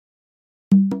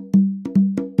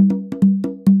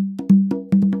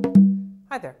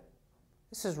Hi there,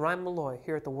 this is Malloy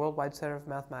here at the Worldwide Center of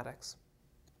Mathematics.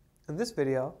 In this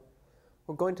video,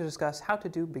 we're going to discuss how to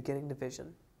do beginning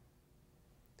division.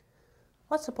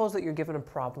 Let's suppose that you're given a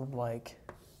problem like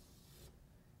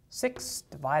 6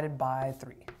 divided by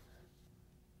 3.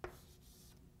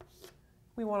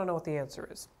 We want to know what the answer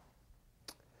is.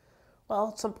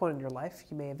 Well, at some point in your life,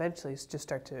 you may eventually just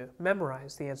start to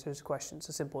memorize the answers to questions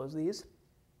as simple as these,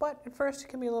 but at first it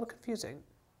can be a little confusing.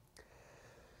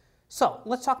 So,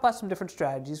 let's talk about some different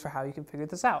strategies for how you can figure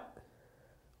this out.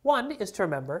 One is to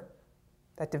remember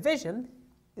that division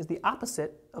is the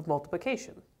opposite of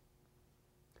multiplication.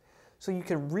 So you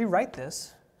can rewrite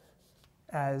this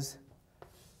as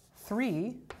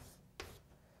 3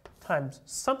 times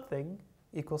something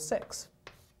equals 6.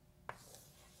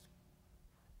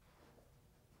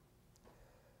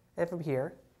 And from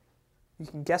here, you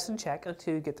can guess and check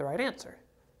until you get the right answer,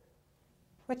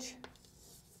 which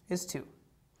is 2.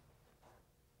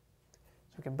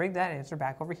 So we can bring that answer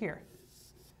back over here.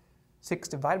 6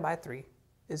 divided by 3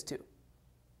 is 2.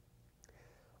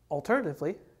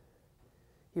 Alternatively,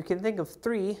 you can think of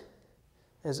 3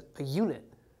 as a unit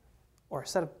or a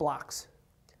set of blocks.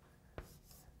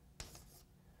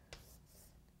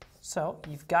 So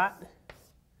you've got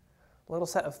a little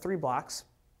set of 3 blocks.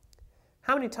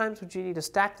 How many times would you need to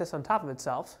stack this on top of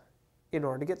itself in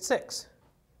order to get 6?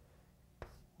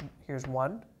 Here's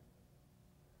 1,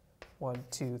 1,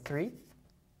 2, 3.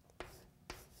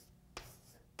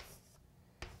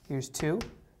 Here's 2,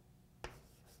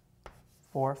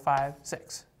 4, 5,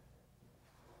 6.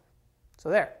 So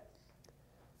there.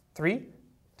 3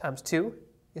 times 2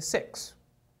 is 6,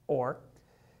 or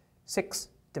 6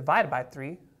 divided by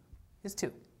 3 is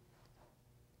 2.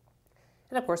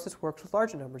 And of course, this works with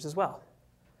larger numbers as well.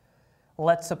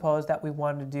 Let's suppose that we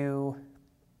want to do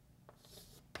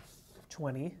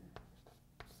 20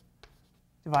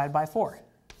 divided by 4.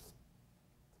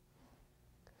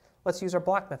 Let's use our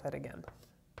block method again.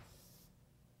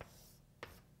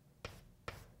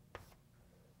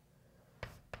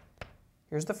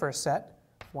 Here's the first set,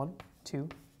 1, 2,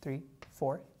 3,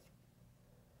 4.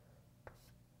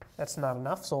 That's not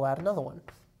enough, so we'll add another one.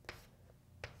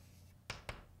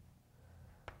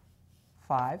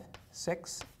 5,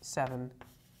 6, 7,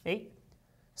 8.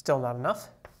 Still not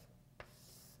enough.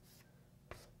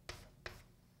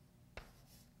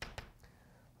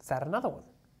 Let's add another one.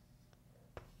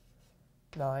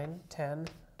 9, 10,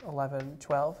 11,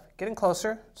 12. Getting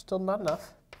closer, still not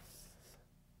enough.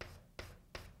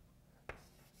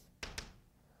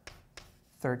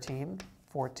 13,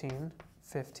 14,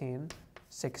 15,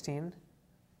 16.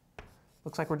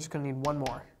 Looks like we're just going to need one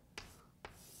more.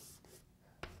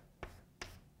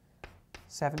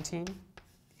 17,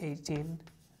 18,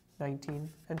 19,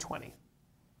 and 20.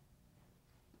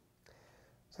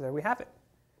 So there we have it.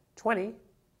 20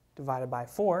 divided by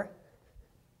 4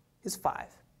 is 5.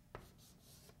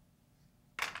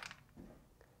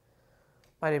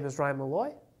 My name is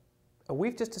Malloy, and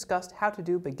we've just discussed how to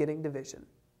do beginning division.